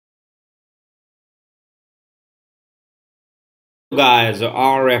Guys,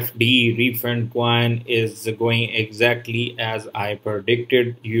 RFD Refund coin is going exactly as I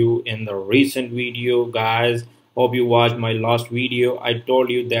predicted you in the recent video. Guys, hope you watched my last video. I told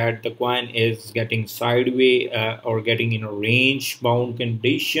you that the coin is getting sideways or getting in a range bound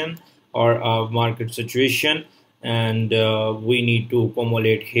condition or a market situation, and we need to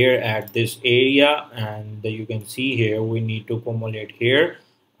accumulate here at this area. And you can see here we need to accumulate here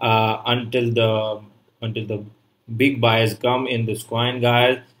until the big buys come in this coin,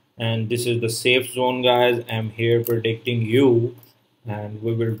 guys. And this is the safe zone, guys. I'm here predicting you, and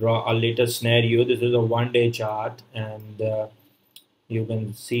we will draw a latest scenario. This is a 1 day chart, and you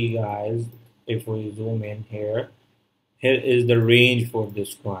can see, guys, if we zoom in here, here is the range for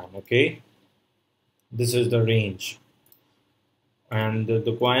this coin. Okay, this is the range, and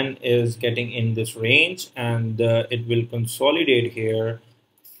the coin is getting in this range, and it will consolidate here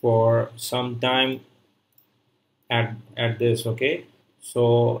for some time at this. Okay,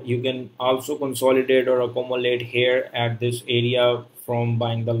 so you can also consolidate or accumulate here at this area from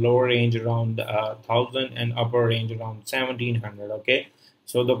buying the lower range around 1000 and upper range around 1700. Okay,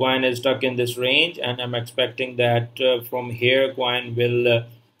 so the coin is stuck in this range, and I'm expecting that from here coin will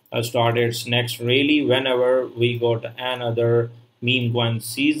start its next rally whenever we got another meme coin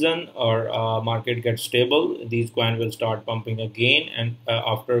season or market gets stable. These coin will start pumping again, and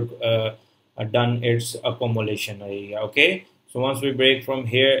after done its accumulation area. Okay, so once we break from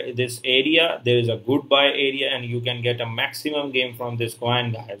here this area, there is a good buy area, and you can get a maximum gain from this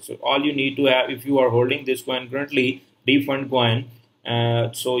coin, guys. So all you need to have, if you are holding this coin currently, Refund coin,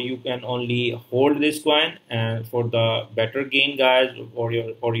 so you can only hold this coin and for the better gain, guys, or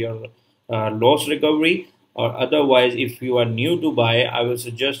your loss recovery. Or otherwise, if you are new to buy, I will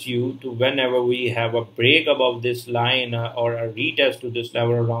suggest you to, whenever we have a break above this line or a retest to this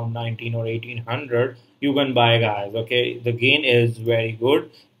level around 19 or 1800, you can buy, guys. Okay, the gain is very good.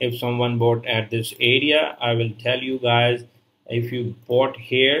 If someone bought at this area, I will tell you, guys, if you bought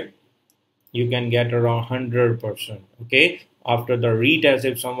here, you can get around 100%. Okay, after the retest,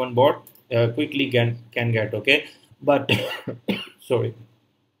 if someone bought, quickly can get. Okay, but sorry,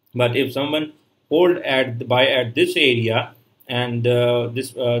 but if someone hold at buy at this area, and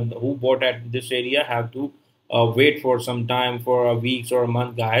this who bought at this area have to wait for some time, for a weeks or a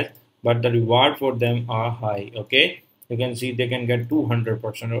month, guys. But the reward for them are high. Okay, you can see they can get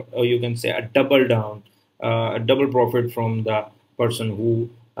 200%, or you can say a double down, a double profit from the person who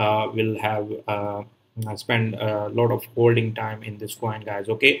will have spend a lot of holding time in this coin, guys.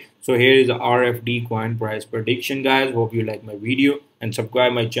 Okay, so here is the RFD coin price prediction, guys. Hope you like my video and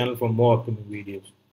subscribe my channel for more upcoming videos.